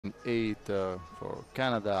8 for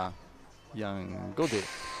Canada, Jan Godet.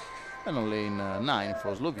 And on lane 9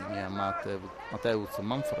 for Slovenia, Mateusz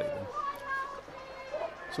Manfrede.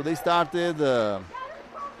 So they started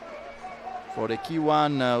for the key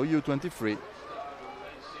one U23.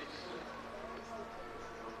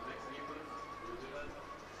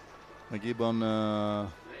 McGibbon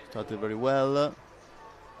started very well,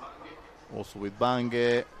 also with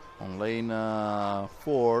Bange on lane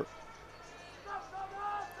 4.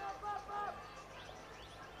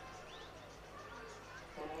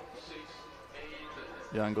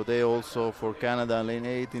 Jan Godet also for Canada, lane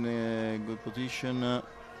 8 in a good position,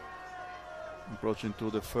 approaching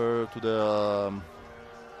to the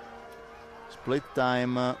split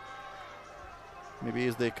time. Maybe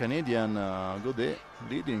it's the Canadian Godet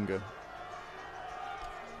leading.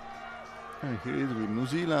 And here is with New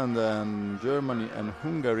Zealand and Germany and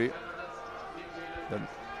Hungary then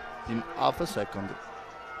in half a second.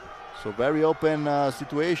 So very open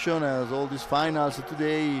situation as all these finals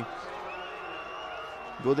today.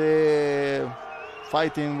 Godet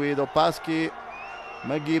fighting with Opaski,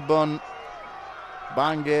 McGibbon,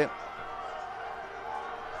 Bange.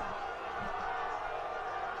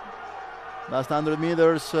 Last 100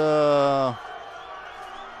 meters,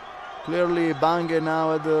 clearly Bange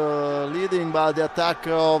now at the leading, but the attack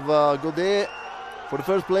of Godet for the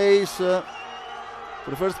first place.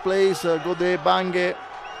 Godet, Bange.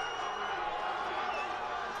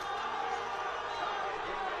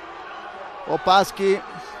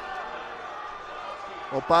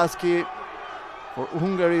 Opaski for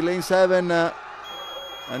Hungary, lane 7,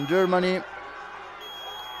 and Germany.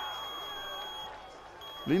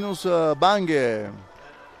 Linus Bange.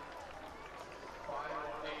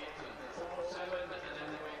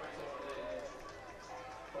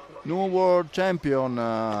 New world champion,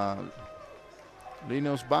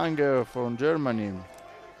 Linus Bange from Germany.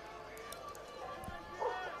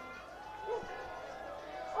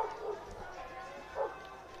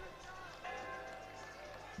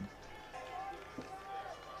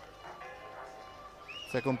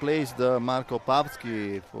 Second place, Marko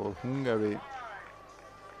Pavsky for Hungary.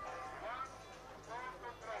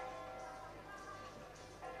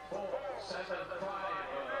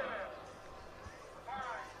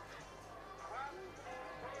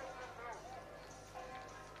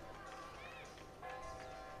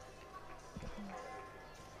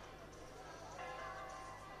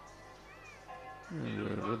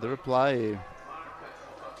 The reply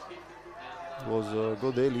was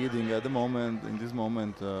Godet leading at the moment, in this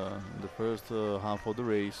moment, in the first half of the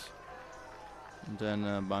race. And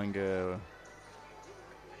then Bange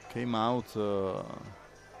came out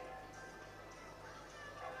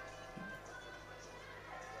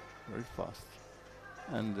very fast.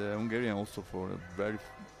 And Hungarian also for a very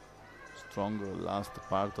strong last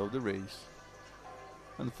part of the race.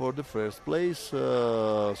 And for the first place,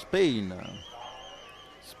 Spain,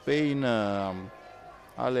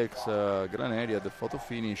 Alex Graneri at the photo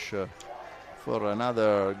finish for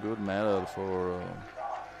another good medal for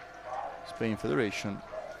Spain Federation.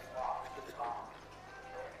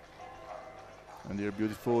 And here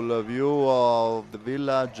beautiful view of the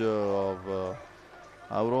village of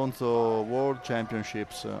Auronzo World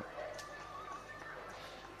Championships.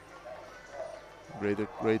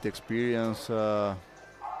 Great experience for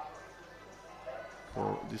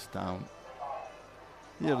this town.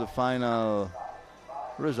 Here the final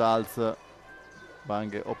results,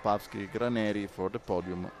 Bange, Opavsky, Graneri for the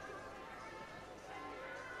podium.